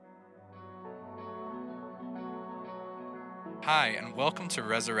Hi, and welcome to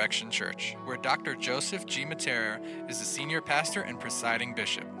Resurrection Church, where Dr. Joseph G. Matera is the senior pastor and presiding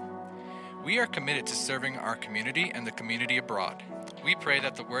bishop. We are committed to serving our community and the community abroad. We pray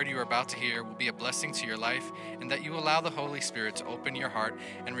that the word you are about to hear will be a blessing to your life and that you allow the Holy Spirit to open your heart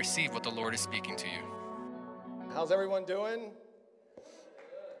and receive what the Lord is speaking to you. How's everyone doing?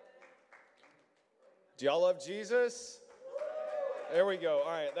 Do y'all love Jesus? There we go.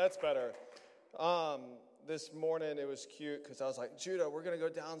 All right, that's better. This morning it was cute because I was like, Judah, we're going to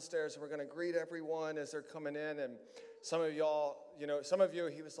go downstairs and we're going to greet everyone as they're coming in. And some of y'all, some of you,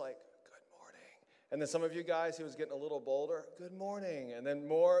 he was like, good morning. And then some of you guys, he was getting a little bolder, good morning. And then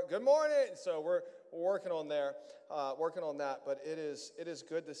more, good morning. So we're working on that. But it is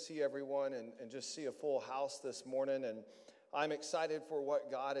good to see everyone and just see a full house this morning. And I'm excited for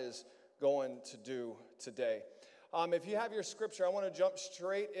what God is going to do today. If you have your scripture, I want to jump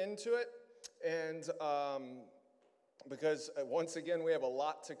straight into it. And because once again, we have a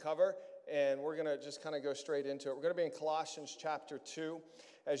lot to cover, and we're going to just kind of go straight into it. We're going to be in Colossians chapter 2.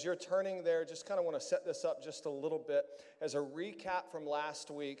 As you're turning there, just kind of want to set this up just a little bit. As a recap from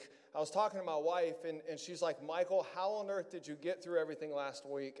last week, I was talking to my wife, and she's like, Michael, how on earth did you get through everything last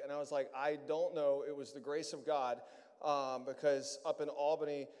week? And I was like, I don't know. It was the grace of God, because up in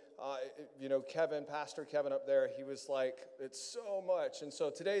Albany, Pastor Kevin up there, he was like, it's so much. And so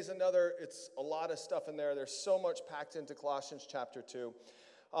today's it's a lot of stuff in there. There's so much packed into Colossians chapter 2.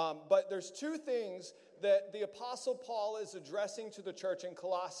 But there's two things that the Apostle Paul is addressing to the church in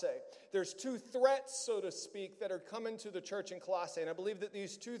Colossae. There's two threats, so to speak, that are coming to the church in Colossae. And I believe that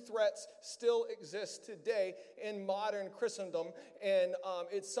these two threats still exist today in modern Christendom. And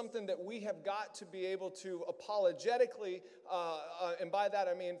it's something that we have got to be able to apologetically, and by that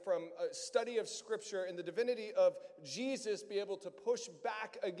I mean from a study of Scripture and the divinity of Jesus, be able to push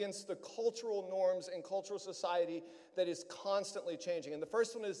back against the cultural norms and cultural society that is constantly changing. And the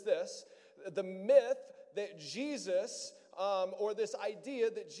first one is this: the myth that Jesus, or this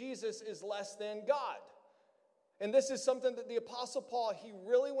idea that Jesus is less than God. And this is something that the Apostle Paul, he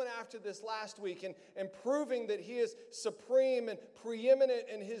really went after this last week and proving that he is supreme and preeminent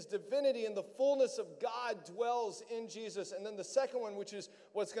in his divinity, and the fullness of God dwells in Jesus. And then the second one, which is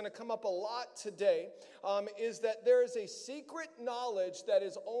what's going to come up a lot today, is that there is a secret knowledge that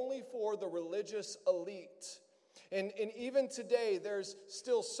is only for the religious elite. And even today, there's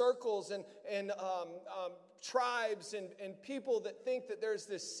still circles and tribes and people that think that there's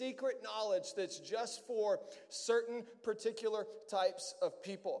this secret knowledge that's just for certain particular types of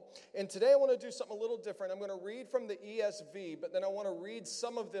people. And today I want to do something a little different. I'm going to read from the ESV, but then I want to read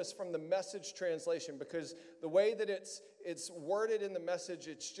some of this from the Message translation, because the way that it's worded in the Message,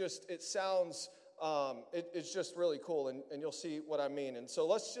 it sounds it's just really cool, and you'll see what I mean. And so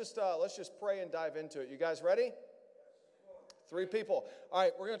let's just pray and dive into it. You guys ready? 3 people. All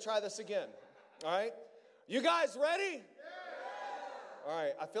right, we're going to try this again. All right? You guys ready? Yeah. All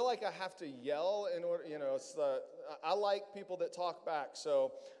right, I feel like I have to yell in order, I like people that talk back.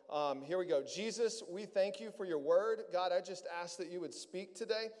 So here we go. Jesus, we thank you for your word. God, I just ask that you would speak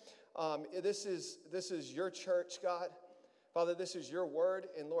today. This is your church, God. Father, this is your word.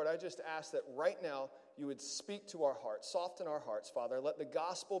 And Lord, I just ask that right now you would speak to our hearts, soften our hearts, Father. Let the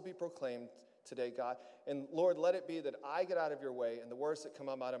gospel be proclaimed today, God. And Lord, let it be that I get out of your way and the words that come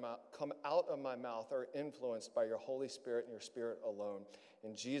out of my mouth are influenced by your Holy Spirit and your Spirit alone.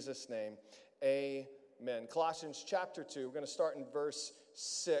 In Jesus' name, amen. Colossians chapter 2, we're going to start in verse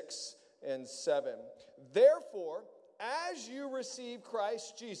 6 and 7. Therefore, as you receive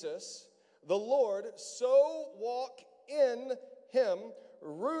Christ Jesus, the Lord, so walk in him,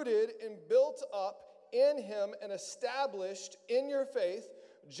 rooted and built up in him and established in your faith,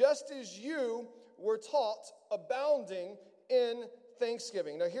 just as you were taught, abounding in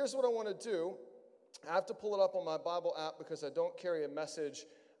thanksgiving. Now, here's what I want to do. I have to pull it up on my Bible app because I don't carry a Message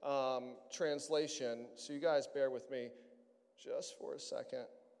translation. So you guys bear with me just for a second.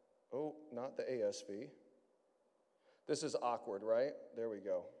 Oh, not the ASV. This is awkward, right? There we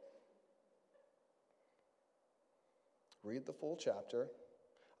go. Read the full chapter.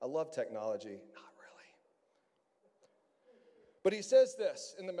 I love technology. But he says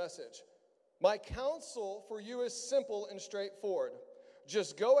this in the Message: my counsel for you is simple and straightforward.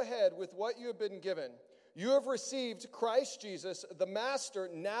 Just go ahead with what you have been given. You have received Christ Jesus, the Master.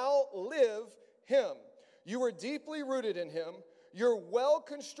 Now live him. You are deeply rooted in him. You're well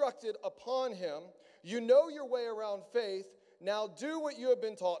constructed upon him. You know your way around faith. Now do what you have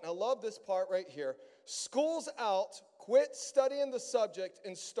been taught. And I love this part right here. School's out. Quit studying the subject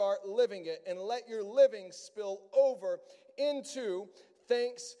and start living it, and let your living spill over into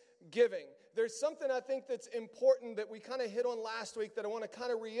thanksgiving. there's something I think that's important that we kind of hit on last week that I want to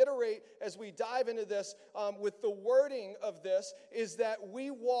kind of reiterate as we dive into this with the wording of this, is that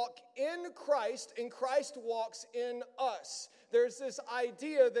we walk in Christ and Christ walks in us. There's this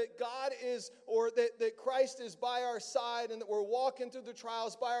idea that God is, or that Christ is by our side and that we're walking through the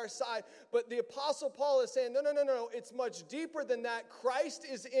trials by our side. But the Apostle Paul is saying, no. It's much deeper than that. Christ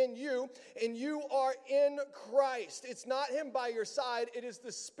is in you and you are in Christ. It's not him by your side. It is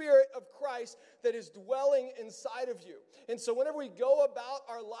the Spirit of Christ that is dwelling inside of you. And so whenever we go about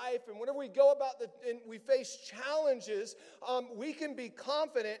our life and whenever we go about and we face challenges, we can be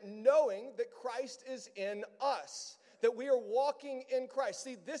confident knowing that Christ is in us, that we are walking in Christ.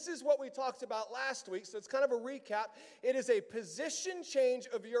 See, this is what we talked about last week, so it's kind of a recap. It is a position change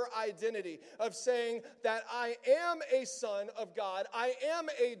of your identity, of saying that I am a son of God, I am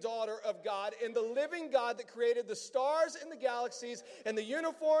a daughter of God, and the living God that created the stars and the galaxies and the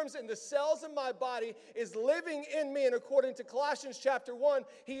uniforms and the cells in my body is living in me. And according to Colossians chapter 1,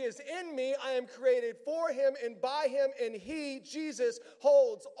 he is in me, I am created for him and by him, and he, Jesus,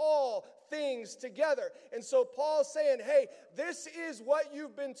 holds all things together. And so Paul's saying, hey, this is what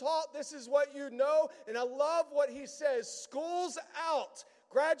you've been taught. This is what you know. And I love what he says. School's out.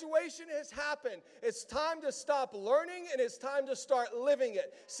 Graduation has happened. It's time to stop learning and it's time to start living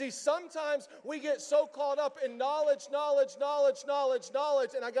it. See, sometimes we get so caught up in knowledge, and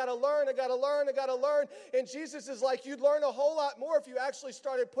I got to learn. And Jesus is like, you'd learn a whole lot more if you actually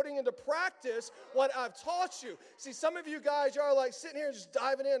started putting into practice what I've taught you. See, some of you guys are like sitting here just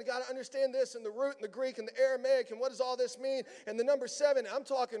diving in and got to understand this and the root and the Greek and the Aramaic and what does all this mean and the number 7. I'm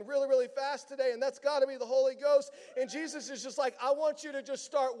talking really, really fast today, and that's got to be the Holy Ghost. And Jesus is just like, I want you to just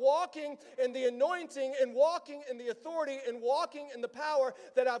start walking in the anointing and walking in the authority and walking in the power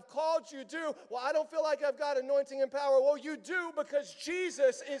that I've called you to. Well, I don't feel like I've got anointing and power. Well, you do, because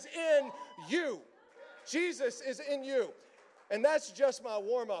Jesus is in you. Jesus is in you. And that's just my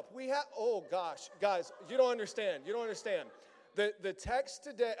warm-up. Oh gosh, guys, you don't understand. The text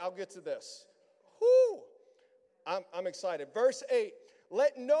today, I'll get to this. Whoo! I'm excited. Verse 8.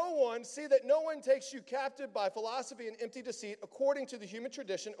 Let no one see that no one takes you captive by philosophy and empty deceit, according to the human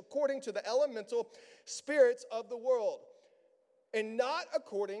tradition, according to the elemental spirits of the world, and not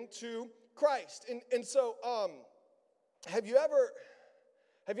according to Christ. And so, have you ever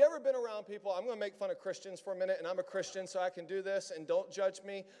been around people? I'm going to make fun of Christians for a minute, and I'm a Christian, so I can do this, and don't judge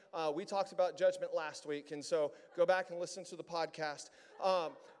me. We talked about judgment last week, and so go back and listen to the podcast.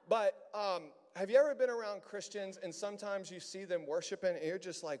 Have you ever been around Christians and sometimes you see them worshiping and you're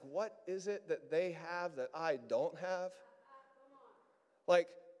just like, what is it that they have that I don't have? Like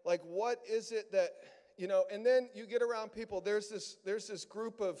what is it that, and then you get around people. There's this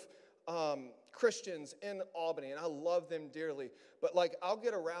group of Christians in Albany, and I love them dearly. But I'll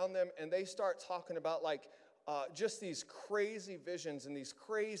get around them and they start talking about just these crazy visions and these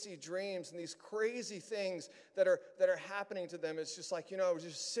crazy dreams and these crazy things that are happening to them. It's just like, I was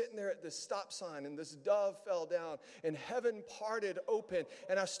just sitting there at this stop sign and this dove fell down and heaven parted open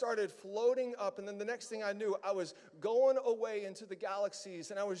and I started floating up, and then the next thing I knew, I was going away into the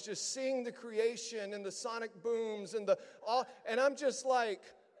galaxies and I was just seeing the creation and the sonic booms and and I'm just like,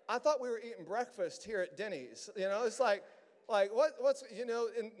 I thought we were eating breakfast here at Denny's. It's like what's,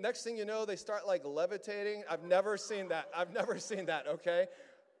 and next thing you know, they start levitating. I've never seen that, okay?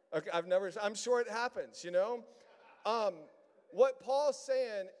 I'm sure it happens, What Paul's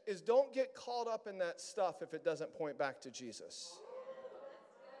saying is don't get caught up in that stuff if it doesn't point back to Jesus.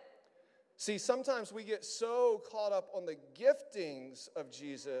 See, sometimes we get so caught up on the giftings of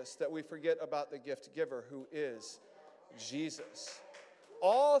Jesus that we forget about the gift giver, who is Jesus.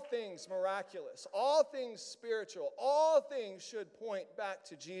 All things miraculous, all things spiritual, all things should point back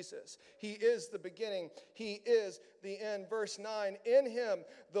to Jesus. He is the beginning, he is the end. Verse 9, in him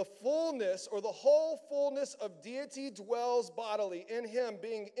the fullness, or the whole fullness of deity dwells bodily. In him,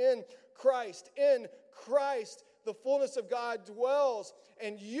 being in Christ, the fullness of God dwells.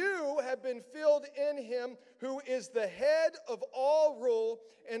 And you have been filled in him who is the head of all rule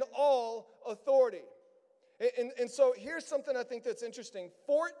and all authority. And so here's something I think that's interesting.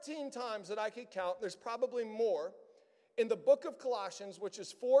 14 times that I could count, there's probably more, in the book of Colossians, which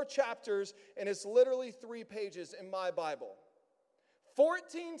is 4 chapters, and it's literally 3 pages in my Bible.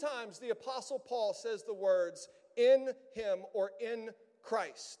 14 times the Apostle Paul says the words, in him, or in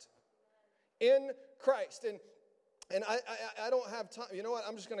Christ. In Christ. And I don't have time. You know what?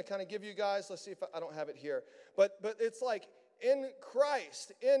 I'm just going to kind of give you guys, let's see if I don't have it here. But it's like, in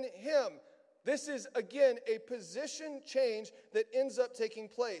Christ, in him. This is, again, a position change that ends up taking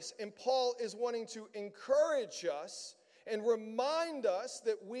place. And Paul is wanting to encourage us and remind us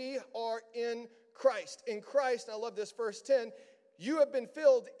that we are in Christ. In Christ, and I love this, verse 10, you have been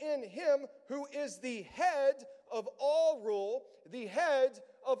filled in him who is the head of all rule, the head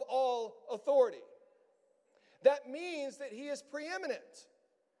of all authority. That means that he is preeminent.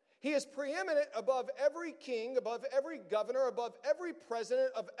 He is preeminent above every king, above every governor, above every president,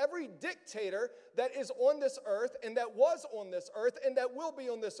 of every dictator that is on this earth and that was on this earth and that will be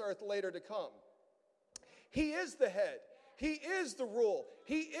on this earth later to come. He is the head. He is the rule.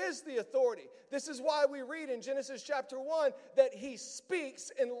 He is the authority. This is why we read in Genesis chapter 1 that he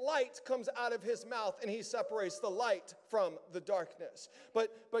speaks and light comes out of his mouth and he separates the light from the darkness. But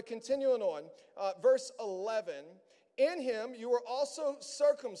continuing on, verse 11, in him you were also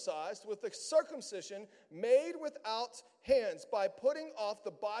circumcised with the circumcision made without hands by putting off the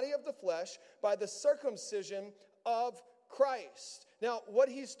body of the flesh by the circumcision of Christ. Now, what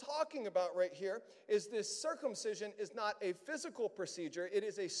he's talking about right here is this circumcision is not a physical procedure. It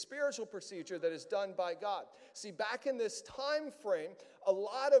is a spiritual procedure that is done by God. See, back in this time frame, a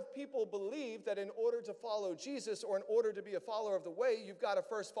lot of people believe that in order to follow Jesus or in order to be a follower of the way, you've got to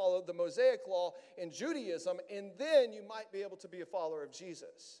first follow the Mosaic law in Judaism, and then you might be able to be a follower of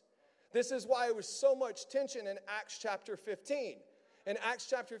Jesus. This is why there was so much tension in Acts chapter 15. In Acts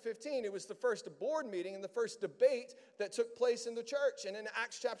chapter 15, it was the first board meeting and the first debate that took place in the church. And in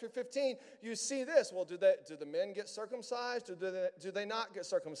Acts chapter 15, you see this. Well, do the men get circumcised or do they not get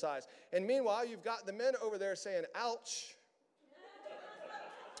circumcised? And meanwhile, you've got the men over there saying, ouch.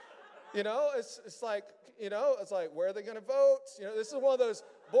 It's like, where are they going to vote? This is one of those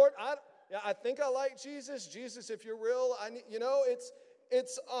board, I think I like Jesus. Jesus, if you're real,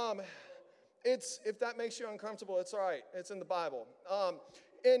 it's if that makes you uncomfortable, it's all right. It's in the Bible.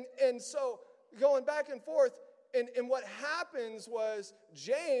 And so going back and forth, and what happens was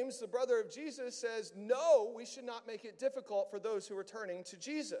James, the brother of Jesus, says, no, we should not make it difficult for those who are turning to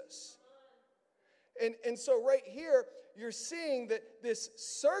Jesus. And so right here, you're seeing that this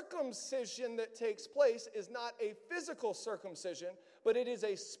circumcision that takes place is not a physical circumcision, but it is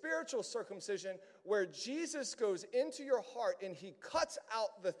a spiritual circumcision where Jesus goes into your heart and he cuts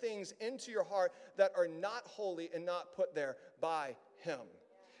out the things into your heart that are not holy and not put there by him.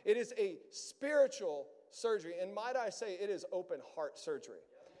 It is a spiritual surgery, and might I say, it is open heart surgery.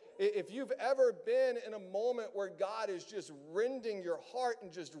 If you've ever been in a moment where God is just rending your heart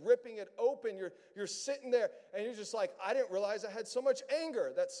and just ripping it open, you're sitting there and you're just like, I didn't realize I had so much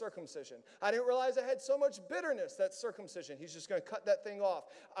anger, that's circumcision. I didn't realize I had so much bitterness, that's circumcision. He's just going to cut that thing off.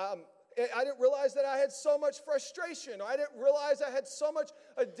 I didn't realize that I had so much frustration, or I didn't realize I had so much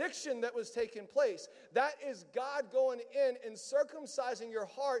addiction that was taking place. That is God going in and circumcising your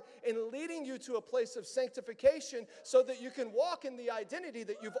heart and leading you to a place of sanctification so that you can walk in the identity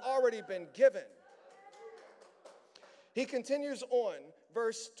that you've already been given. He continues on,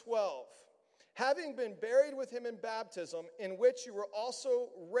 verse 12. Having been buried with him in baptism, in which you were also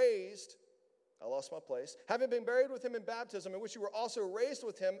raised. I lost my place. Having been buried with him in baptism, in which you were also raised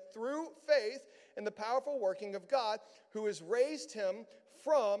with him through faith in the powerful working of God, who has raised him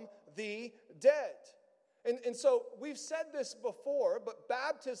from the dead. And so we've said this before, but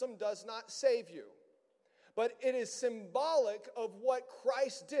baptism does not save you. But it is symbolic of what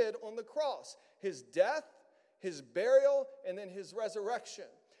Christ did on the cross. His death, his burial, and then his resurrection.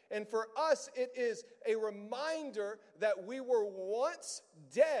 And for us, it is a reminder that we were once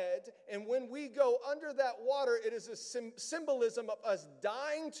dead, and when we go under that water, it is a symbolism of us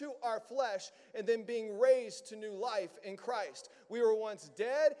dying to our flesh and then being raised to new life in Christ. We were once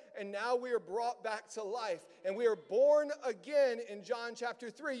dead, and now we are brought back to life. And we are born again in John chapter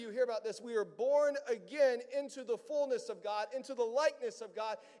 3. You hear about this. We are born again into the fullness of God, into the likeness of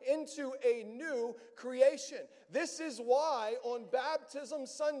God, into a new creation. This is why on Baptism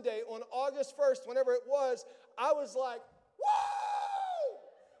Sunday, on August 1st, whenever it was, I was like, whoa!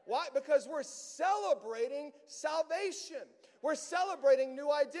 Why? Because we're celebrating salvation. We're celebrating new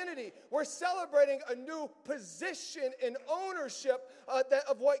identity. We're celebrating a new position and ownership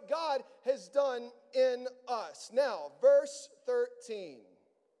of what God has done in us. Now, verse 13.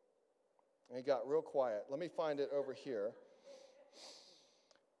 It got real quiet. Let me find it over here.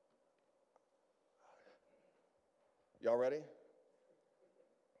 Y'all ready?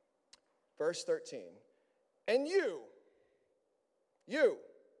 Verse 13. And you,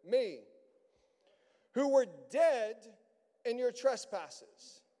 me, who were dead in your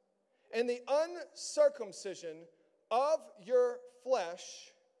trespasses and the uncircumcision of your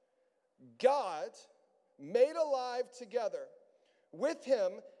flesh, God made alive together with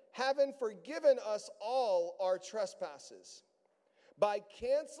him, having forgiven us all our trespasses, by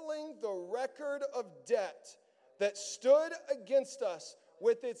canceling the record of debt that stood against us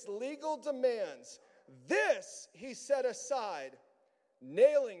with its legal demands, this he set aside,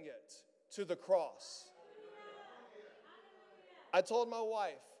 nailing it to the cross. I told my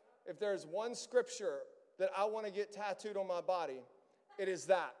wife, if there's one scripture that I want to get tattooed on my body, it is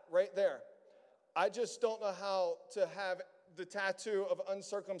that right there. I just don't know how to have the tattoo of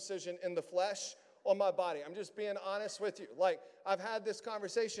uncircumcision in the flesh on my body. I'm just being honest with you. Like, I've had this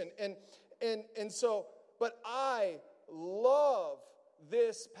conversation, and so, but I love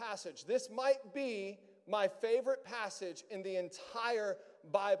this passage. This might be my favorite passage in the entire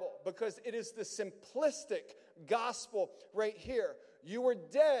Bible because it is the simplistic gospel right here. You were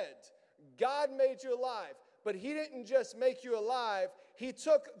dead. God made you alive. But he didn't just make you alive. He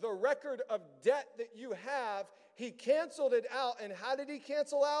took the record of debt that you have. He canceled it out. And how did he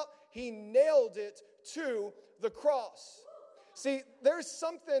cancel out? He nailed it to the cross. See, there's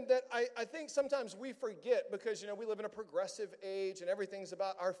something that I think sometimes we forget because, we live in a progressive age and everything's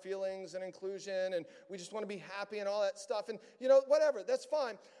about our feelings and inclusion and we just want to be happy and all that stuff. And, whatever, that's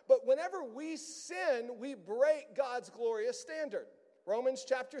fine. But whenever we sin, we break God's glorious standard. Romans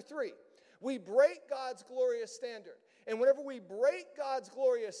chapter 3. We break God's glorious standard. And whenever we break God's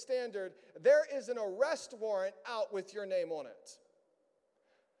glorious standard, there is an arrest warrant out with your name on it.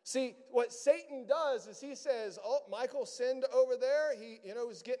 See, what Satan does is he says, oh, Michael sinned over there. He,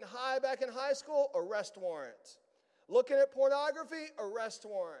 was getting high back in high school, arrest warrant. Looking at pornography, arrest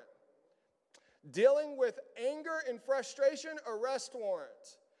warrant. Dealing with anger and frustration, arrest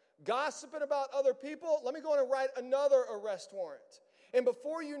warrant. Gossiping about other people, let me go on and write another arrest warrant. And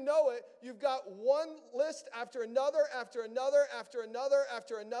before you know it, you've got one list after another, after another, after another,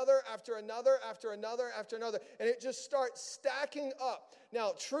 after another, after another, after another, after another. And it just starts stacking up.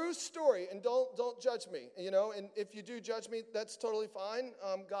 Now, true story, and don't judge me, and if you do judge me, that's totally fine.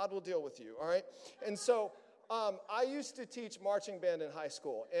 God will deal with you, all right? And so I used to teach marching band in high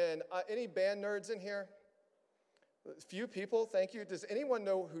school. And any band nerds in here? A few people, thank you. Does anyone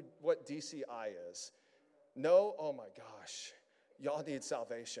know what DCI is? No? Oh, my gosh. Y'all need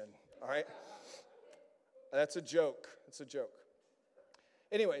salvation, all right? That's a joke. It's a joke.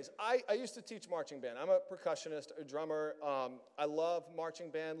 Anyways, I used to teach marching band. I'm a percussionist, a drummer. I love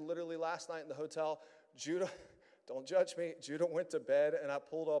marching band. Literally last night in the hotel, Judah, don't judge me, Judah went to bed and I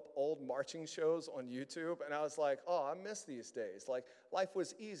pulled up old marching shows on YouTube and I was like, oh, I miss these days. Like, life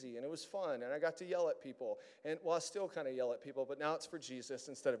was easy and it was fun and I got to yell at people. And, well, I still kind of yell at people, but now it's for Jesus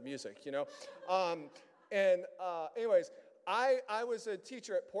instead of music, Anyways, I was a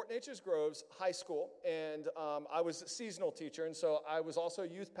teacher at Port Neches Groves High School, and I was a seasonal teacher, and so I was also a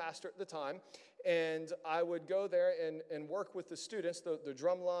youth pastor at the time, and I would go there and work with the students, the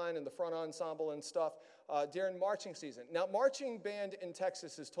drum line and the front ensemble and stuff during marching season. Now, marching band in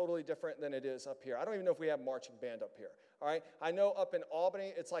Texas is totally different than it is up here. I don't even know if we have marching band up here, all right? I know up in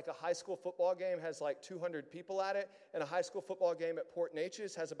Albany, it's like a high school football game has like 200 people at it, and a high school football game at Port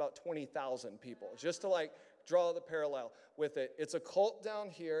Neches has about 20,000 people, just to draw the parallel with it. It's a cult down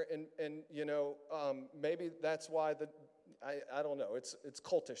here, and maybe that's why I don't know. It's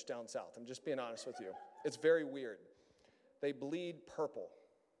cultish down south. I'm just being honest with you. It's very weird. They bleed purple.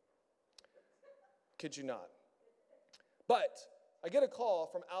 Kid you not. But I get a call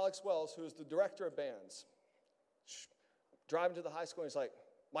from Alex Wells, who is the director of bands. Driving to the high school, and he's like,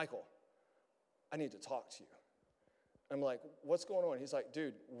 Michael, I need to talk to you. I'm like, what's going on? He's like,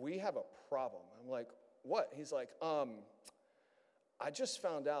 dude, we have a problem. I'm like, what? He's like, I just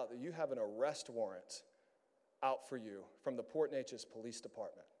found out that you have an arrest warrant out for you from the Port Neches Police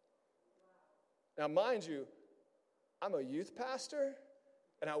Department. Now, mind you, I'm a youth pastor,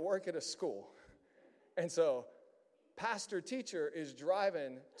 and I work at a school. And so, pastor-teacher is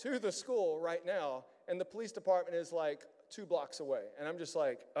driving to the school right now, and the police department is like 2 blocks away. And I'm just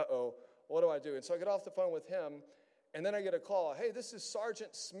like, uh-oh, what do I do? And so I get off the phone with him, and then I get a call. Hey, this is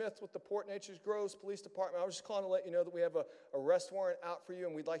Sergeant Smith with the Port Neches Groves Police Department. I was just calling to let you know that we have a arrest warrant out for you,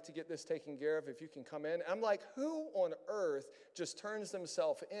 and we'd like to get this taken care of if you can come in. And I'm like, who on earth just turns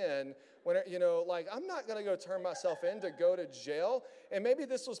themselves in when, I'm not going to go turn myself in to go to jail. And maybe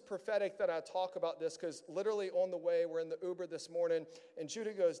this was prophetic that I talk about this because literally on the way, we're in the Uber this morning, and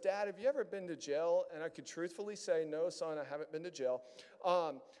Judah goes, Dad, have you ever been to jail? And I could truthfully say, no, son, I haven't been to jail.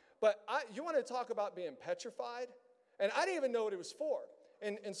 But you want to talk about being petrified? And I didn't even know what it was for.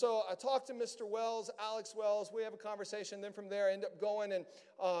 And so I talked to Mr. Wells, Alex Wells. We have a conversation. Then from there, I end up going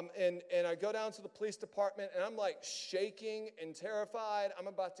and I go down to the police department, and I'm like shaking and terrified. I'm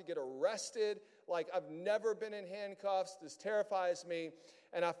about to get arrested. Like, I've never been in handcuffs. This terrifies me.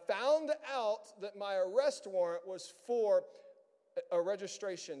 And I found out that my arrest warrant was for a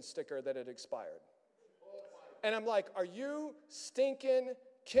registration sticker that had expired. And I'm like, are you stinking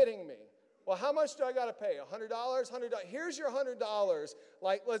kidding me? Well, how much do I got to pay? $100? $100? Here's your $100.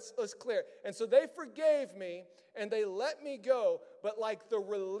 Like, let's clear. And so they forgave me and they let me go. But like the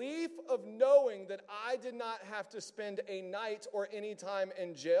relief of knowing that I did not have to spend a night or any time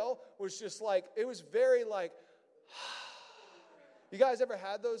in jail was just like, it was very like, you guys ever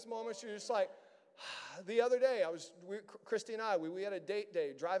had those moments? You're just like, the other day, Christy and I, we had a date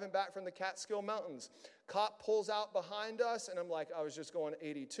day driving back from the Catskill Mountains. Cop pulls out behind us, and I'm like, I was just going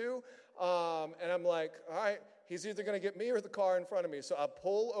 82. And I'm like, all right, he's either going to get me or the car in front of me. So I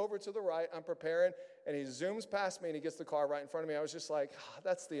pull over to the right, I'm preparing, and he zooms past me, and he gets the car right in front of me. I was just like,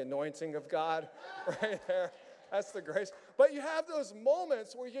 that's the anointing of God right there. That's the grace. But you have those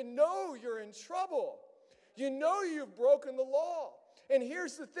moments where you know you're in trouble. You know you've broken the law. And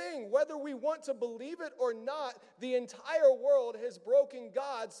here's the thing, whether we want to believe it or not, the entire world has broken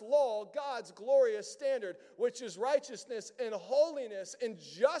God's law, God's glorious standard, which is righteousness and holiness and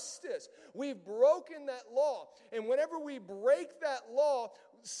justice. We've broken that law. And whenever we break that law,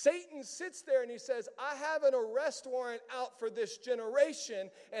 Satan sits there and he says, I have an arrest warrant out for this generation,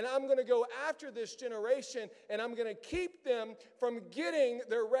 and I'm going to go after this generation, and I'm going to keep them from getting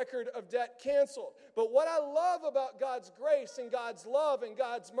their record of debt canceled. But what I love about God's grace and God's love and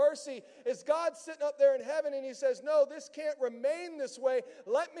God's mercy is God's sitting up there in heaven and he says, no, this can't remain this way.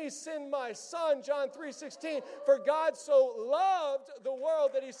 Let me send my son, John 3:16, for God so loved the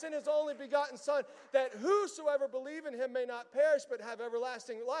world that he sent his only begotten son, that whosoever believe in him may not perish but have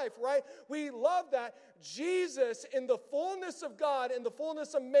everlasting life, right? We love that. Jesus, in the fullness of God and the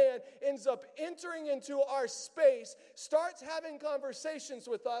fullness of man, ends up entering into our space, starts having conversations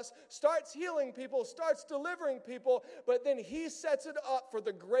with us, starts healing people, starts delivering people, but then he sets it up for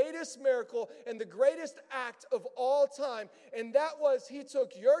the greatest miracle and the greatest act of all time. And that was, he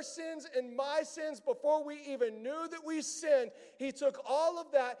took your sins and my sins before we even knew that we sinned. He took all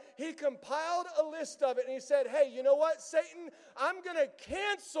of that, he compiled a list of it, and he said, hey, you know what, Satan? I'm going to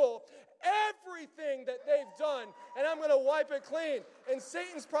cancel everything that they've done, and I'm going to wipe it clean. And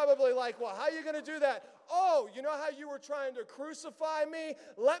Satan's probably like, well, how are you going to do that? Oh, you know how you were trying to crucify me?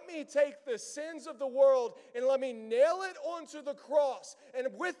 Let me take the sins of the world and let me nail it onto the cross. And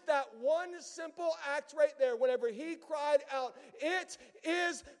with that one simple act right there, whenever he cried out, it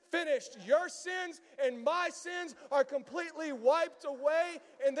is finished. Your sins and my sins are completely wiped away,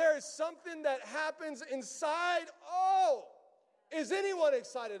 and there is something that happens inside. Oh, is anyone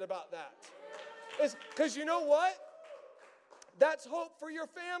excited about that? Because you know what? That's hope for your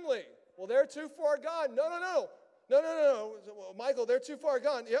family. Well, they're too far gone. No. Well, Michael, they're too far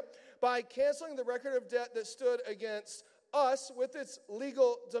gone. Yep. By canceling the record of debt that stood against us with its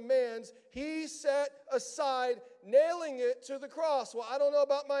legal demands, he set aside, nailing it to the cross. Well, I don't know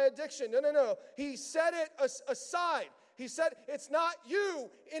about my addiction. No. He set it aside. He said, it's not you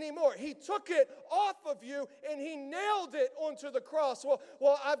anymore. He took it off of you and he nailed it onto the cross.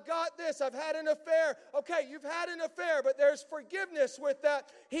 Well, I've got this. I've had an affair. Okay, you've had an affair, but there's forgiveness with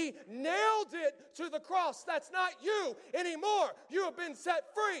that. He nailed it to the cross. That's not you anymore. You have been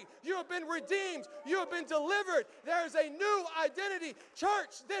set free. You have been redeemed. You have been delivered. There is a new identity.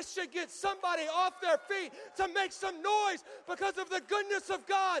 Church, this should get somebody off their feet to make some noise because of the goodness of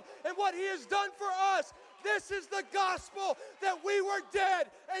God and what he has done for us. This is the gospel that we were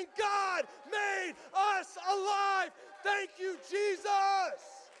dead and God made us alive. Thank you, Jesus.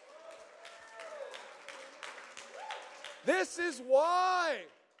 This is why.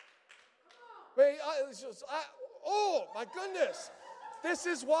 Oh, my goodness. This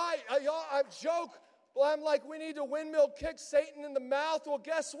is why. Y'all, I joke. Well, I'm like, we need to windmill kick Satan in the mouth. Well,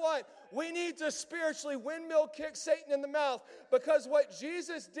 guess what? We need to spiritually windmill kick Satan in the mouth, because what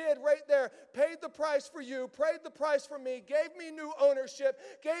Jesus did right there, paid the price for you, paid the price for me, gave me new ownership,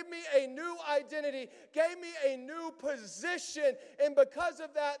 gave me a new identity, gave me a new position. And because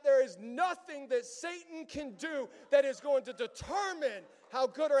of that, there is nothing that Satan can do that is going to determine how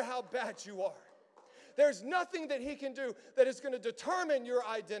good or how bad you are. There's nothing that he can do that is going to determine your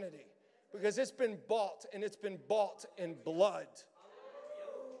identity, because it's been bought, and it's been bought in blood.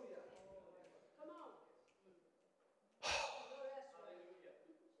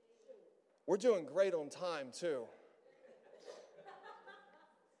 We're doing great on time, too.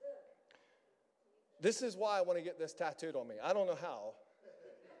 This is why I want to get this tattooed on me. I don't know how.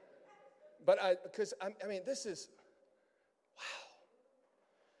 But this is, wow.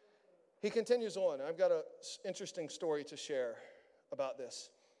 He continues on. I've got an interesting story to share about this.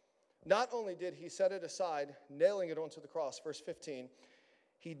 Not only did he set it aside, nailing it onto the cross, verse 15,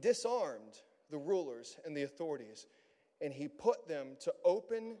 he disarmed the rulers and the authorities, and he put them to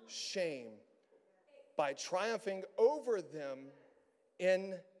open shame by triumphing over them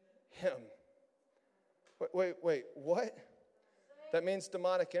in him. Wait, what? That means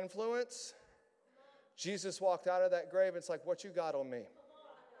demonic influence? Jesus walked out of that grave, it's like, what you got on me?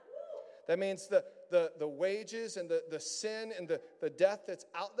 That means the wages and the sin and the death that's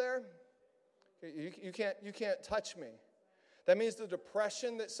out there, you can't touch me. That means the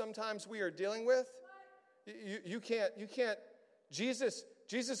depression that sometimes we are dealing with, you can't.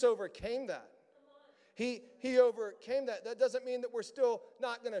 Jesus overcame that. He overcame that. That doesn't mean that we're still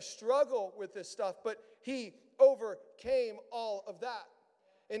not going to struggle with this stuff, but he overcame all of that.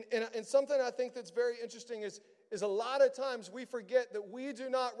 And something I think that's very interesting is a lot of times we forget that we do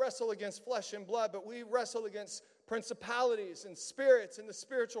not wrestle against flesh and blood, but we wrestle against principalities and spirits in the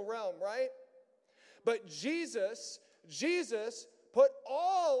spiritual realm, right? But Jesus put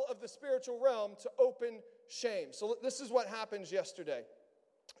all of the spiritual realm to open shame. So this is what happens yesterday.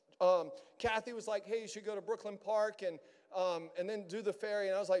 Kathy was like, hey, you should go to Brooklyn Park and then do the ferry.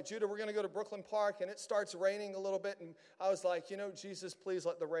 And I was like, Judah, we're going to go to Brooklyn Park. And it starts raining a little bit. And I was like, Jesus, please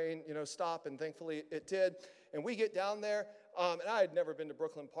let the rain, stop. And thankfully it did. And we get down there. And I had never been to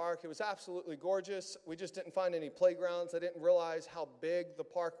Brooklyn Park. It was absolutely gorgeous. We just didn't find any playgrounds. I didn't realize how big the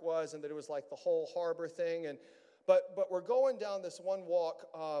park was and that it was like the whole harbor thing. But we're going down this one walk,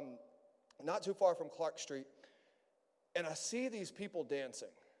 not too far from Clark Street. And I see these people dancing.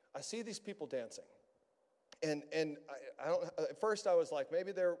 And I don't. At first, I was like,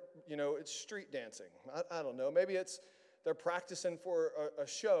 maybe they're, it's street dancing. I don't know. Maybe they're practicing for a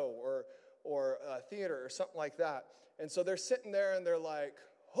show or a theater or something like that. And so they're sitting there and they're like,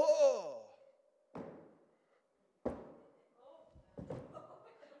 oh.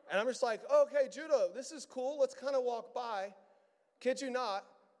 And I'm just like, okay, Judah, this is cool. Let's kind of walk by. Kid you not.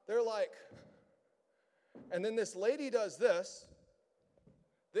 They're like, and then this lady does this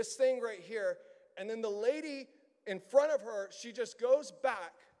thing right here, and then the lady in front of her, she just goes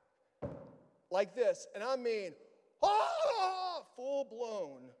back like this, and I mean, full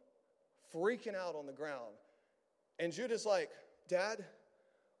blown, freaking out on the ground. And Judah's like, Dad,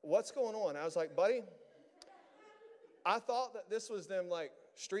 what's going on? I was like, buddy, I thought that this was them like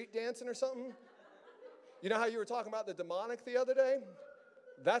street dancing or something. You know how you were talking about the demonic the other day?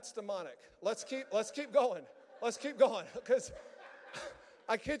 That's demonic. Let's keep going. Because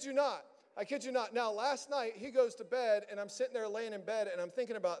I kid you not. Now, last night, he goes to bed, and I'm sitting there laying in bed, and I'm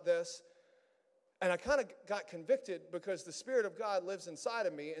thinking about this, and I kind of got convicted because the Spirit of God lives inside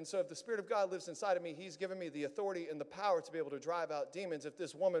of me, and so if the Spirit of God lives inside of me, he's given me the authority and the power to be able to drive out demons. If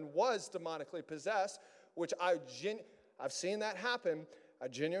this woman was demonically possessed, which I've seen that happen, I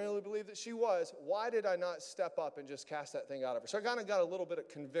genuinely believe that she was. Why did I not step up and just cast that thing out of her? So I kind of got a little bit of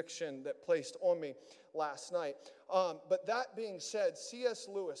conviction that placed on me last night. But that being said, C.S.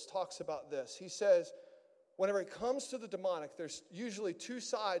 Lewis talks about this. He says, whenever it comes to the demonic, there's usually two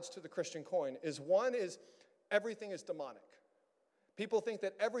sides to the Christian coin. One is everything is demonic. People think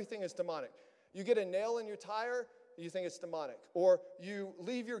that everything is demonic. You get a nail in your tire, you think it's demonic. Or you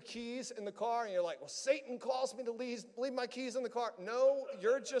leave your keys in the car and you're like, well, Satan calls me to leave my keys in the car. No,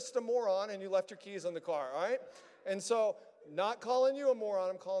 you're just a moron and you left your keys in the car, all right? And so, not calling you a moron,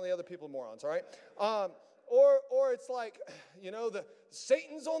 I'm calling the other people morons, all right? Or it's like, the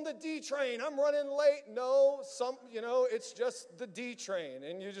Satan's on the D train, I'm running late. No, it's just the D train.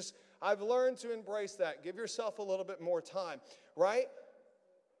 And I've learned to embrace that. Give yourself a little bit more time, right?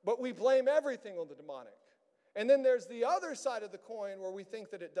 But we blame everything on the demonic. And then there's the other side of the coin where we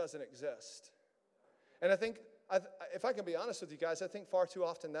think that it doesn't exist. And I think, if I can be honest with you guys, I think far too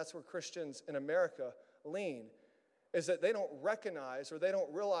often that's where Christians in America lean, is that they don't recognize or they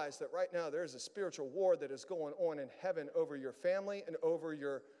don't realize that right now there's a spiritual war that is going on in heaven over your family and over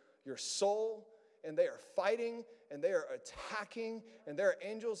your soul, and they are fighting and they are attacking, and there are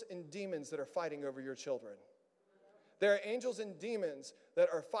angels and demons that are fighting over your children. There are angels and demons that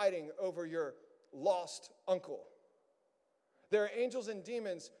are fighting over your lost uncle. There are angels and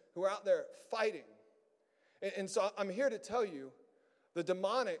demons who are out there fighting. And so I'm here to tell you, the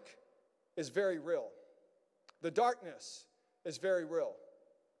demonic is very real. The darkness is very real.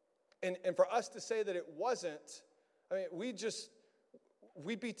 And for us to say that it wasn't,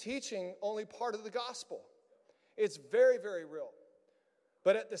 we'd be teaching only part of the gospel. It's very, very real.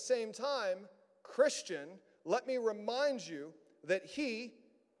 But at the same time, Christian, let me remind you that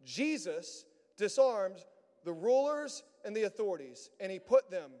Jesus, disarmed the rulers and the authorities, and he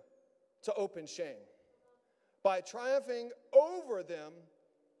put them to open shame by triumphing over them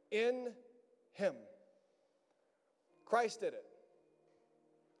in him. Christ did it.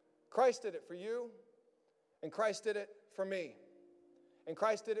 Christ did it for you, and Christ did it for me. And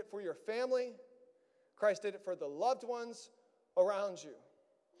Christ did it for your family. Christ did it for the loved ones around you.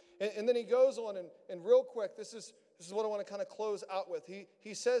 And then he goes on, and real quick, this is what I want to kind of close out with.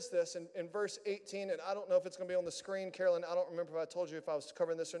 He says this in verse 18, and I don't know if it's going to be on the screen, Carolyn. I don't remember if I told you if I was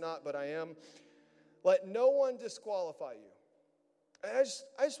covering this or not, but I am. Let no one disqualify you. And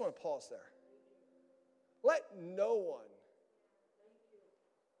I just want to pause there. Let no one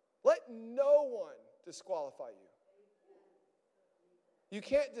disqualify you. You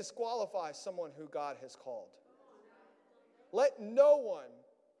can't disqualify someone who God has called. Let no one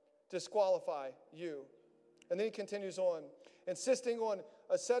disqualify you. And then he continues on, insisting on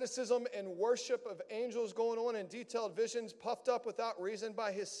asceticism and worship of angels going on in detailed visions, puffed up without reason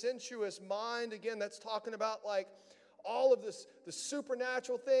by his sensuous mind. Again, that's talking about like all of this, the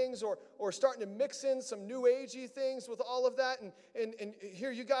supernatural things, or starting to mix in some new agey things with all of that. And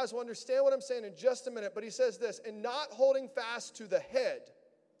here you guys will understand what I'm saying in just a minute. But he says this, and not holding fast to the head,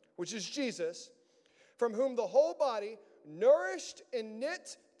 which is Jesus, from whom the whole body, nourished and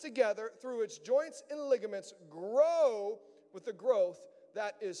knit together through its joints and ligaments, grow with the growth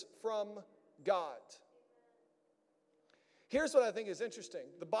that is from God. Here's what I think is interesting.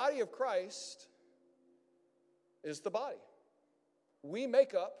 The body of Christ is the body. We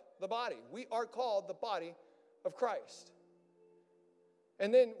make up the body. We are called the body of Christ.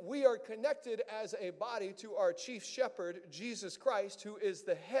 And then we are connected as a body to our chief shepherd, Jesus Christ, who is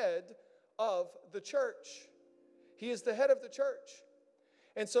the head of the church. He is the head of the church.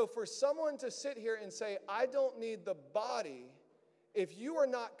 And so for someone to sit here and say, I don't need the body, if you are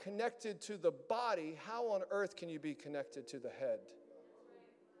not connected to the body, how on earth can you be connected to the head?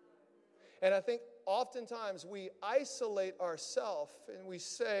 And I think oftentimes we isolate ourselves and we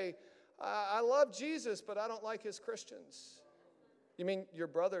say, I love Jesus, but I don't like his Christians. You mean your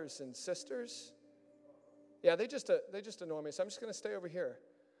brothers and sisters? Yeah, they just annoy me, so I'm just going to stay over here.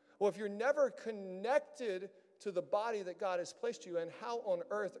 Well, if you're never connected to the body that God has placed you in, how on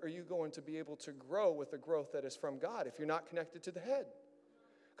earth are you going to be able to grow with the growth that is from God if you're not connected to the head?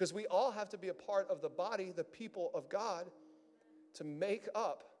 Because we all have to be a part of the body, the people of God, to make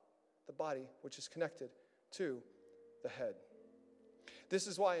up the body which is connected to the head. This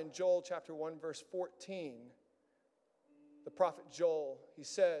is why in Joel chapter 1, verse 14, the prophet Joel, he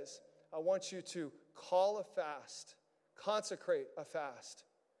says, I want you to call a fast, consecrate a fast,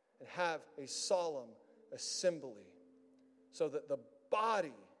 and have a solemn assembly so that the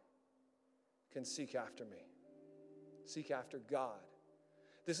body can seek after me, seek after God.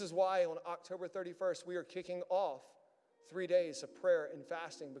 This is why on October 31st, we are kicking off 3 days of prayer and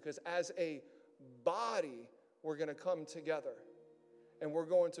fasting, because as a body, we're going to come together and we're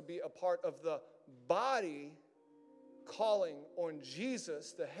going to be a part of the body calling on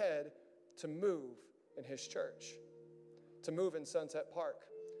Jesus, the head, to move in his church, to move in Sunset Park,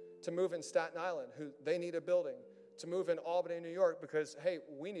 to move in Staten Island, who they need a building, to move in Albany, New York, because, hey,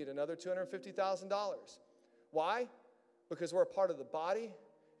 we need another $250,000. Why? Because we're a part of the body,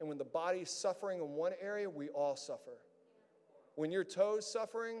 and when the body's suffering in one area, we all suffer. When your toe's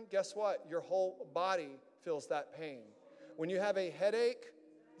suffering, guess what? Your whole body feels that pain. When you have a headache,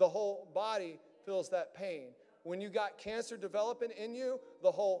 the whole body feels that pain. When you got cancer developing in you,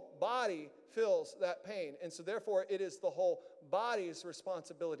 the whole body feels that pain. And so therefore, it is the whole body's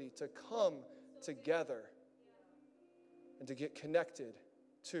responsibility to come together and to get connected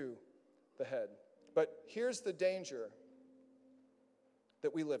to the head. But here's the danger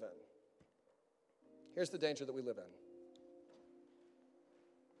that we live in. Here's the danger that we live in.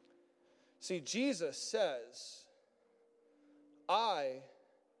 See, Jesus says, I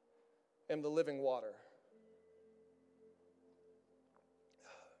am the living water.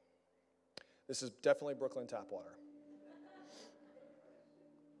 This is definitely Brooklyn tap water.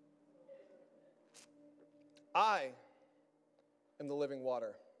 I am the living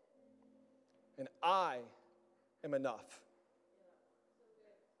water, and I am enough.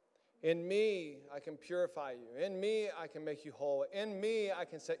 In me, I can purify you. In me, I can make you whole. In me, I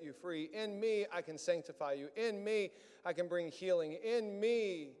can set you free. In me, I can sanctify you. In me, I can bring healing. In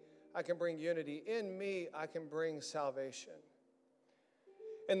me, I can bring unity. In me, I can bring salvation.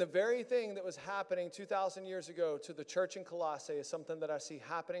 And the very thing that was happening 2,000 years ago to the church in Colossae is something that I see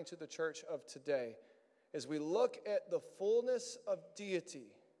happening to the church of today. As we look at the fullness of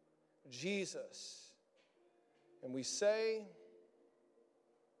deity, Jesus, and we say,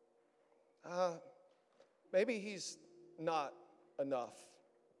 maybe he's not enough.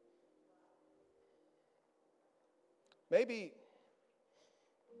 Maybe,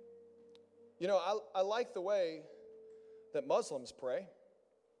 I like the way that Muslims pray.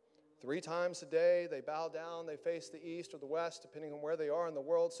 3 times a day, they bow down, they face the east or the west, depending on where they are in the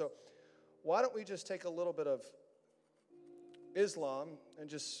world. So why don't we just take a little bit of Islam and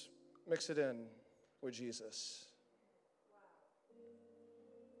just mix it in with Jesus?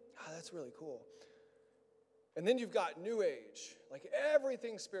 That's really cool. And then you've got New Age, like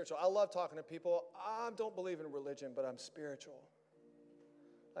everything's spiritual. I love talking to people. I don't believe in religion, but I'm spiritual.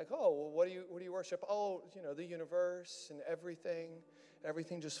 Like, oh, well, what do you worship? Oh, the universe and everything.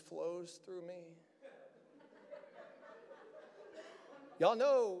 Everything just flows through me. Y'all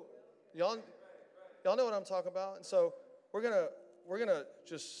know what I'm talking about. And so we're gonna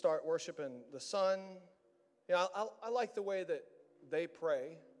just start worshiping the sun. I like the way that they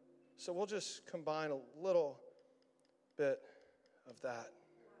pray. So we'll just combine a little bit of that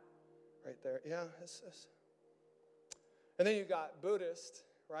right there. Yeah. And then you got Buddhist,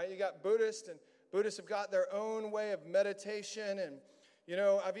 right? You got Buddhist, and Buddhists have got their own way of meditation. And,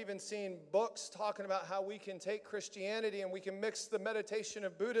 I've even seen books talking about how we can take Christianity and we can mix the meditation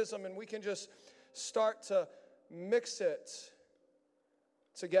of Buddhism and we can just start to mix it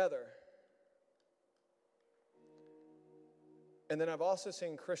together. And then I've also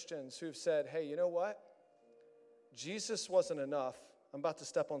seen Christians who've said, hey, you know what? Jesus wasn't enough. I'm about to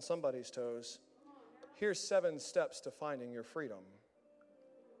step on somebody's toes. Here's 7 steps to finding your freedom.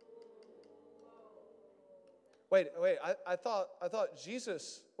 Wait, I thought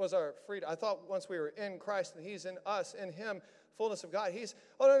Jesus was our freedom. I thought once we were in Christ and he's in us, in him, fullness of God.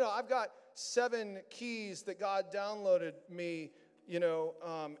 No, I've got 7 keys that God downloaded me.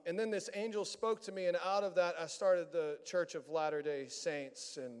 And then this angel spoke to me, and out of that, I started the Church of Latter-day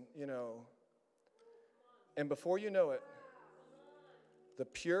Saints, and before you know it, the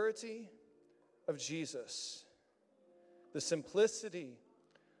purity of Jesus, the simplicity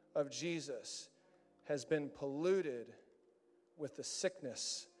of Jesus has been polluted with the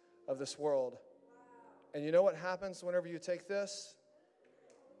sickness of this world. And you know what happens whenever you take this?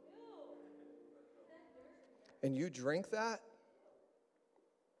 And you drink that?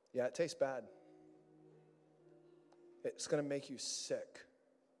 Yeah, it tastes bad. It's going to make you sick.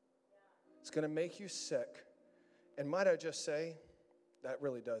 It's going to make you sick. And might I just say, that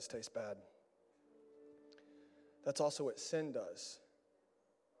really does taste bad. That's also what sin does.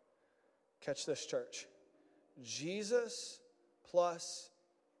 Catch this, church. Jesus plus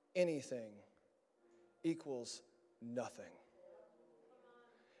anything equals nothing.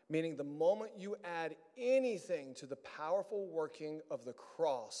 Meaning the moment you add anything to the powerful working of the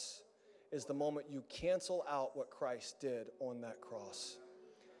cross is the moment you cancel out what Christ did on that cross.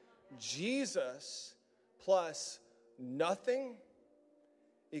 Jesus plus nothing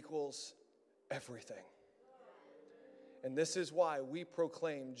equals everything. And this is why we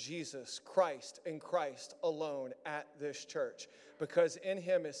proclaim Jesus Christ and Christ alone at this church. Because in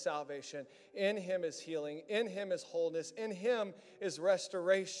him is salvation, in him is healing, in him is wholeness, in him is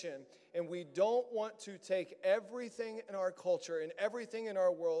restoration. And we don't want to take everything in our culture and everything in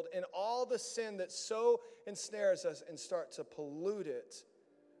our world and all the sin that so ensnares us and start to pollute it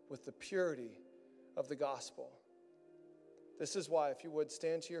with the purity of the gospel. This is why, if you would,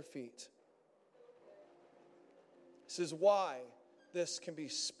 stand to your feet. This is why this can be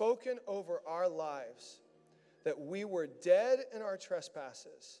spoken over our lives, that we were dead in our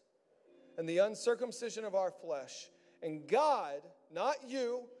trespasses and the uncircumcision of our flesh. And God, not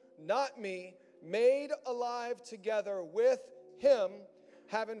you, not me, made alive together with him,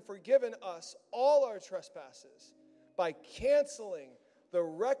 having forgiven us all our trespasses by canceling the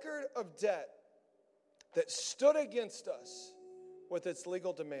record of debt that stood against us with its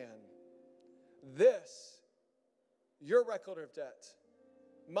legal demand. This, your record of debt,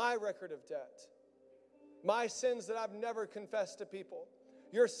 my record of debt, my sins that I've never confessed to people,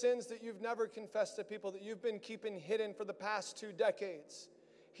 your sins that you've never confessed to people, that you've been keeping hidden for the past 2 decades.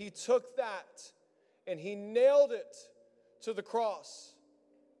 He took that and he nailed it to the cross.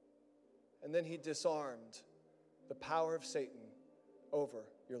 And then he disarmed the power of Satan over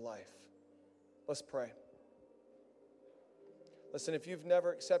your life. Let's pray. Listen, if you've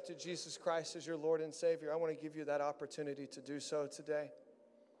never accepted Jesus Christ as your Lord and Savior, I want to give you that opportunity to do so today.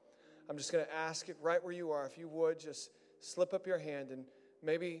 I'm just going to ask it right where you are. If you would, just slip up your hand. And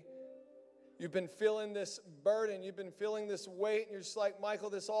maybe you've been feeling this burden. You've been feeling this weight. And you're just like, Michael,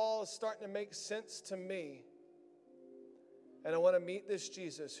 this all is starting to make sense to me. And I want to meet this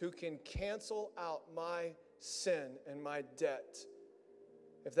Jesus who can cancel out my sin and my debt.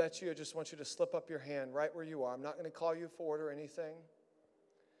 If that's you, I just want you to slip up your hand right where you are. I'm not going to call you forward or anything.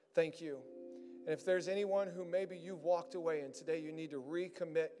 Thank you. And if there's anyone who maybe you've walked away and today you need to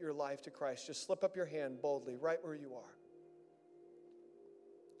recommit your life to Christ, just slip up your hand boldly right where you are.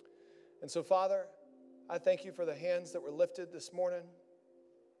 And so, Father, I thank you for the hands that were lifted this morning.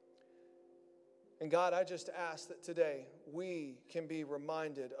 And God, I just ask that today we can be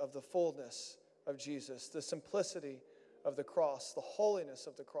reminded of the fullness of Jesus, the simplicity of the cross, the holiness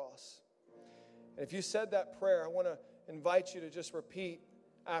of the cross. And if you said that prayer, I want to invite you to just repeat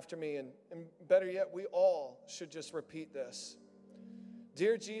after me. And better yet, we all should just repeat this.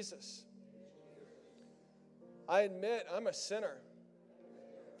 Dear Jesus, I admit I'm a sinner.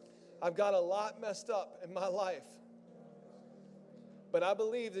 I've got a lot messed up in my life. But I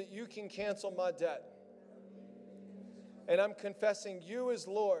believe that you can cancel my debt. And I'm confessing you as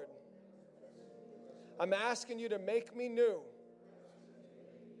Lord. I'm asking you to make me new.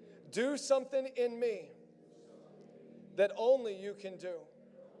 Do something in me that only you can do.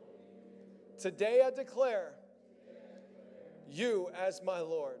 Today I declare you as my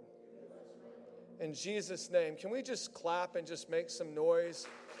Lord. In Jesus' name. Can we just clap and just make some noise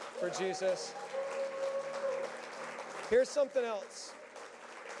for Jesus? Here's something else.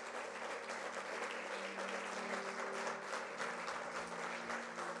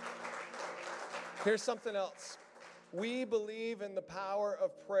 Here's something else. We believe in the power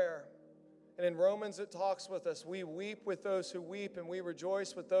of prayer. And in Romans it talks with us. We weep with those who weep and we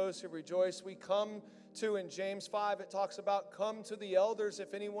rejoice with those who rejoice. We come to, in James 5, it talks about come to the elders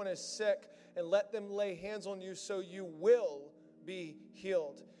if anyone is sick and let them lay hands on you so you will be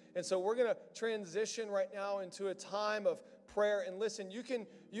healed. And so we're going to transition right now into a time of prayer. And listen, you can,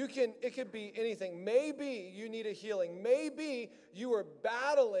 it could be anything. Maybe you need a healing. Maybe you are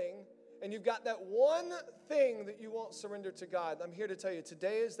battling and you've got that one thing that you won't surrender to God. I'm here to tell you,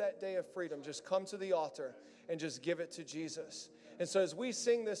 today is that day of freedom. Just come to the altar and just give it to Jesus. And so as we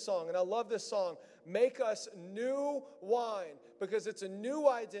sing this song, and I love this song, make us new wine, because it's a new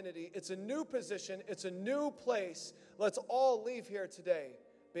identity, it's a new position, it's a new place. Let's all leave here today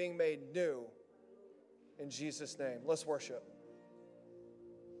being made new in Jesus' name. Let's worship.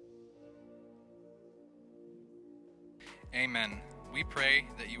 Amen. We pray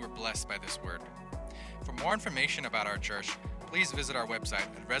that you were blessed by this word. For more information about our church, please visit our website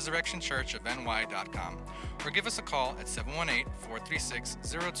at resurrectionchurchofny.com or give us a call at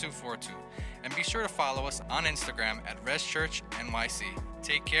 718-436-0242. And be sure to follow us on Instagram at ResChurchNYC.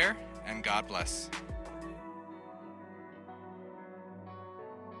 Take care and God bless.